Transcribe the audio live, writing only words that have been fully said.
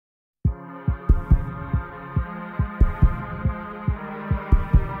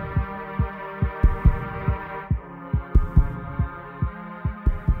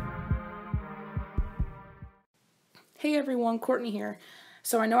Hey everyone, Courtney here.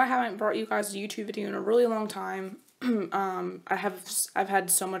 So I know I haven't brought you guys a YouTube video in a really long time. I've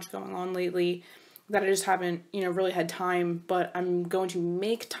had so much going on lately that I just haven't, really had time, but I'm going to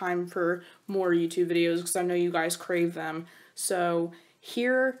make time for more YouTube videos because I know you guys crave them. So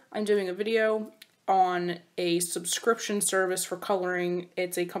here I'm doing a video on a subscription service for coloring.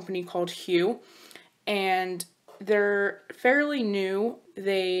 It's a company called Hue, and they're fairly new.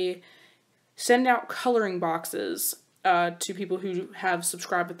 They send out coloring boxes to people who have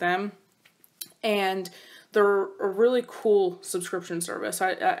subscribed with them, and they're a really cool subscription service.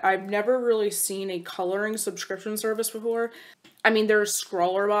 I've never really seen a coloring subscription service before. I mean, there's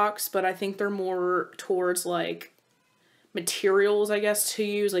Scrawler Box, but I think they're more towards like materials, I guess, to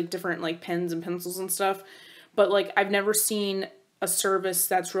use, like different like pens and pencils and stuff. But like I've never seen a service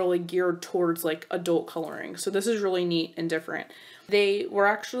that's really geared towards like adult coloring. So this is really neat and different. They've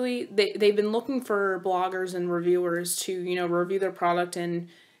been looking for bloggers and reviewers to, review their product and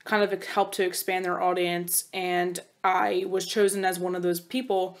kind of help to expand their audience. And I was chosen as one of those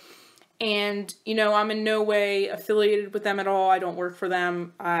people. And, I'm in no way affiliated with them at all. I don't work for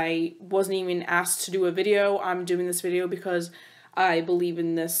them. I wasn't even asked to do a video. I'm doing this video because I believe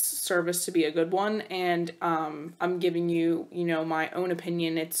in this service to be a good one, and I'm giving you, my own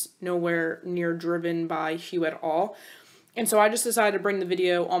opinion. It's nowhere near driven by Hue at all. And so I just decided to bring the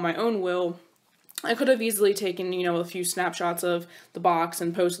video on my own will. I could have easily taken, a few snapshots of the box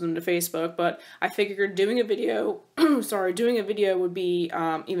and posted them to Facebook, but I figured doing a video, would be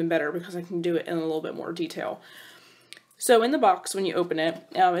even better because I can do it in a little bit more detail. So in the box, when you open it,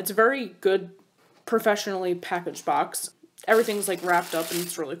 it's a very good, professionally packaged box. Everything's like wrapped up and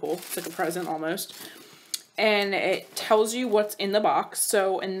it's really cool. It's like a present almost. And it tells you what's in the box.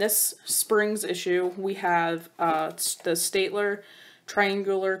 So in this spring's issue, we have the Staedtler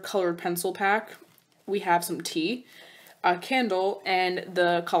triangular colored pencil pack. We have some tea, a candle, and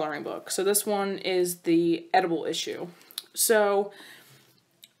the coloring book. So this one is the edible issue. So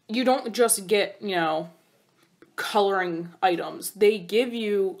you don't just get, coloring items. They give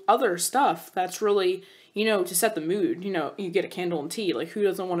you other stuff that's really, to set the mood. You get a candle and tea. Like, who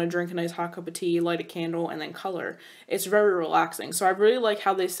doesn't want to drink a nice hot cup of tea, light a candle, and then color? It's very relaxing. So I really like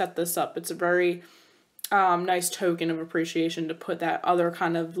how they set this up. It's a very nice token of appreciation to put that other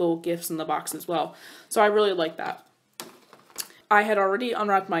kind of little gifts in the box as well. So I really like that. I had already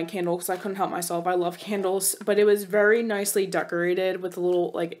unwrapped my candle because I couldn't help myself. I love candles, but it was very nicely decorated with a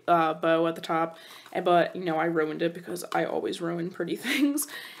little like bow at the top. But I ruined it because I always ruin pretty things.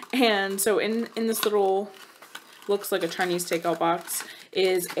 And so in this little, looks like a Chinese takeout box,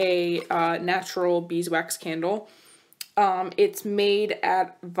 is a natural beeswax candle. It's made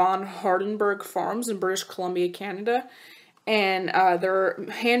at Von Hardenberg Farms in British Columbia, Canada. And they're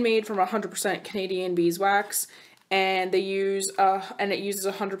handmade from 100% Canadian beeswax. And they use, it uses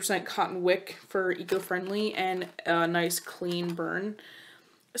 100% cotton wick for eco-friendly and a nice clean burn.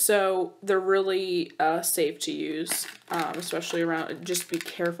 So they're really safe to use, especially around, just be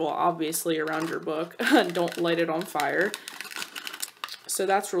careful, obviously, around your book. Don't light it on fire. So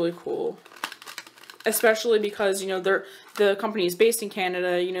that's really cool. Especially because, the company is based in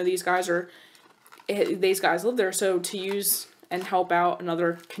Canada. These guys live there, so to use and help out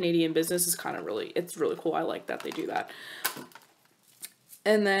another Canadian business is it's really cool. I like that they do that.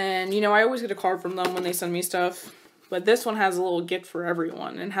 And then, I always get a card from them when they send me stuff. But this one has a little gift for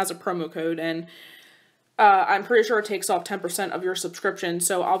everyone and has a promo code. And I'm pretty sure it takes off 10% of your subscription.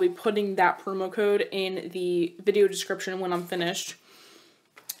 So I'll be putting that promo code in the video description when I'm finished.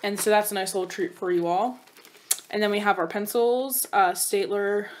 And so that's a nice little treat for you all. And then we have our pencils,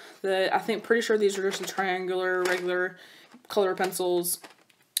 Staedtler. Pretty sure these are just the triangular, regular color pencils.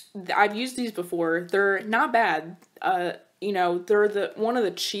 I've used these before. They're not bad. They're one of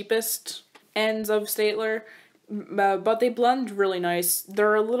the cheapest ends of Staedtler, but they blend really nice.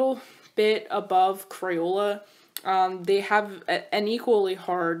 They're a little bit above Crayola. They have an equally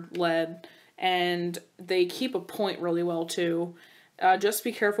hard lead, and they keep a point really well too. Just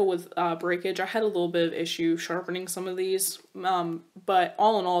be careful with breakage. I had a little bit of issue sharpening some of these, but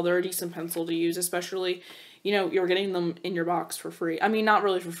all in all, they're a decent pencil to use, especially, you're getting them in your box for free. I mean, not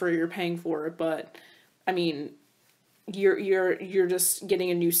really for free, you're paying for it, but, I mean, you're just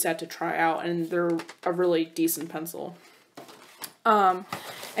getting a new set to try out, and they're a really decent pencil. And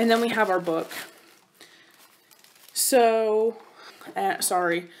then we have our book. So,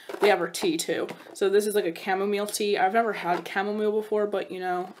 we have our tea too. So this is like a chamomile tea. I've never had chamomile before, but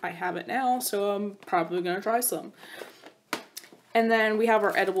I have it now, so I'm probably gonna try some. And then we have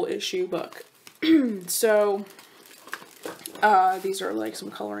our edible issue book. So these are like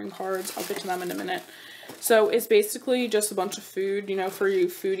some coloring cards. I'll get to them in a minute. So it's basically just a bunch of food, you know, for you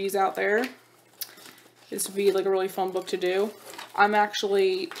foodies out there. This would be like a really fun book to do. I'm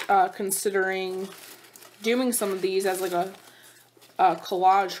actually considering doing some of these as like a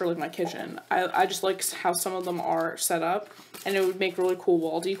collage for like my kitchen. I just like how some of them are set up, and it would make really cool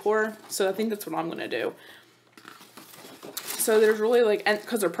wall decor. So I think that's what I'm gonna do. So there's really like, and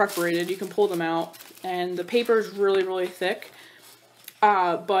because they're perforated, you can pull them out, and the paper is really thick.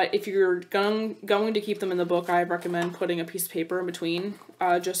 But if you're going to keep them in the book, I recommend putting a piece of paper in between,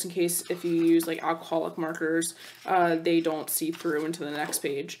 just in case if you use like alcoholic markers, they don't seep through into the next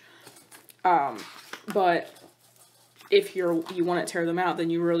page. But if you want to tear them out, then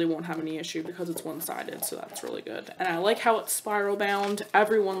you really won't have any issue because it's one-sided, so that's really good. And I like how it's spiral bound.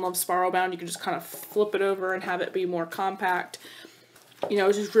 Everyone loves spiral bound. You can just kind of flip it over and have it be more compact. You know,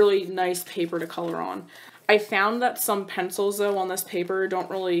 it's just really nice paper to color on. I found that some pencils, though, on this paper don't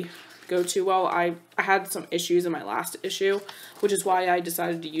really go too well. I had some issues in my last issue, which is why I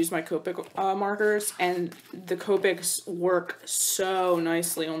decided to use my Copic markers, and the Copics work so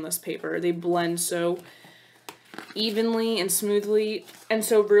nicely on this paper. They blend so evenly and smoothly, and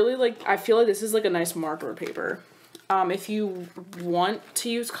so really, like, I feel like this is like a nice marker paper. If you want to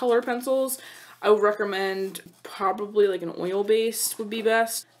use color pencils, I would recommend probably like an oil-based would be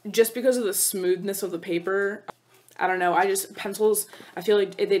best, just because of the smoothness of the paper. I don't know, pencils, I feel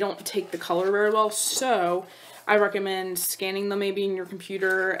like they don't take the color very well, so I recommend scanning them maybe in your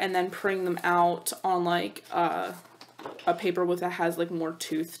computer and then printing them out on like a paper that has like more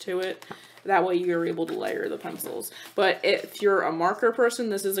tooth to it. That way you're able to layer the pencils. But if you're a marker person,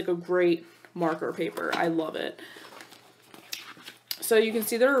 this is like a great marker paper. I love it. So you can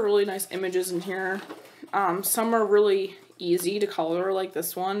see there are really nice images in here. Some are really easy to color, like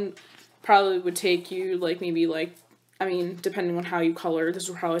this one. Probably would take you like maybe like, I mean, depending on how you color, this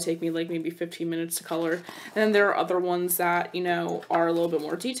would probably take me like maybe 15 minutes to color. And then there are other ones that, you know, are a little bit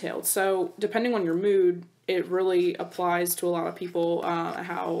more detailed. So depending on your mood, it really applies to a lot of people,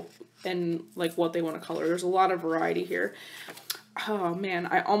 how and like what they want to color. There's a lot of variety here. Oh man,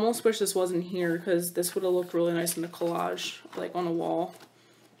 I almost wish this wasn't here because this would have looked really nice in the collage, like on a wall.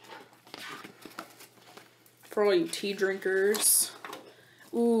 For all you tea drinkers.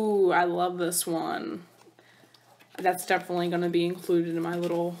 Ooh, I love this one. That's definitely going to be included in my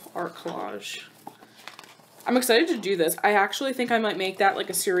little art collage. I'm excited to do this. I actually think I might make that like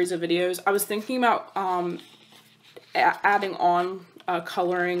a series of videos. I was thinking about adding on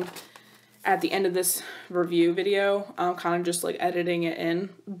coloring at the end of this review video, kind of just like editing it in,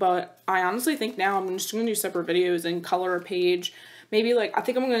 but I honestly think now I'm just going to do separate videos and color a page. Maybe like, I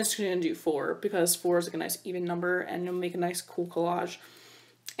think I'm just going to do 4 because 4 is like a nice even number and it'll make a nice cool collage.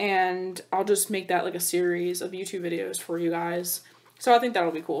 And I'll just make that like a series of YouTube videos for you guys. So I think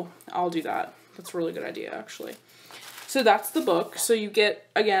that'll be cool. I'll do that. That's a really good idea, actually. So that's the book. So you get,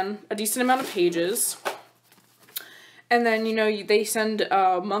 again, a decent amount of pages. And then, you know, they send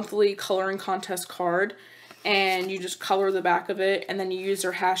a monthly coloring contest card, and you just color the back of it, and then you use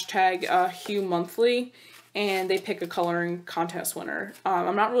their hashtag Hue Monthly, and they pick a coloring contest winner.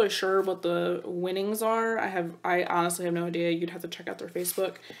 I'm not really sure what the winnings are. I honestly have no idea. You'd have to check out their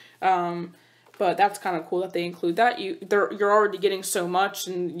Facebook. But that's kind of cool that they include that. You're already getting so much,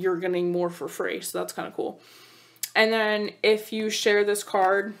 and you're getting more for free, so that's kind of cool. And then if you share this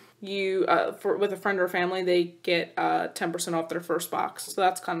card, with a friend or family, they get 10% off their first box. So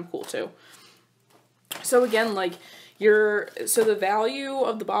that's kind of cool too. So again, like so the value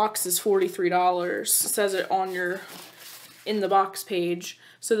of the box is $43. It says it in the box page.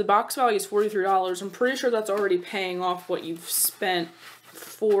 So the box value is $43. I'm pretty sure that's already paying off what you've spent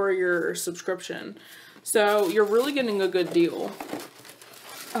for your subscription. So you're really getting a good deal.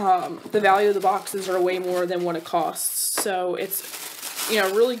 The value of the boxes are way more than what it costs. So it's, you know,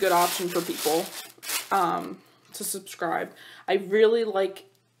 a really good option for people to subscribe. I really like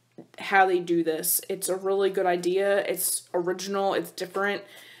how they do this. It's a really good idea. It's original. It's different.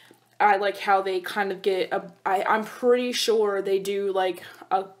 I like how they kind of get I'm pretty sure they do like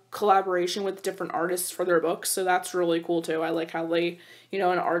a collaboration with different artists for their books, so that's really cool too. I like how they, you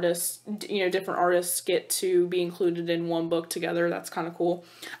know, different artists get to be included in one book together. That's kind of cool.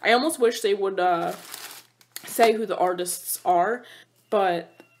 I almost wish they would say who the artists are,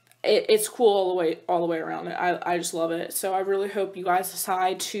 but it's cool all the way around. I just love it. So I really hope you guys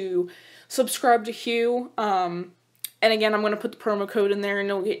decide to subscribe to Hue. And again, I'm going to put the promo code in there, and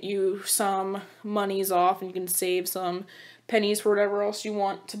it'll get you some monies off, and you can save some pennies for whatever else you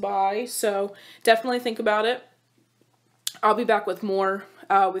want to buy. So definitely think about it. I'll be back with more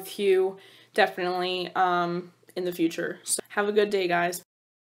with Hue, definitely, in the future. So have a good day, guys.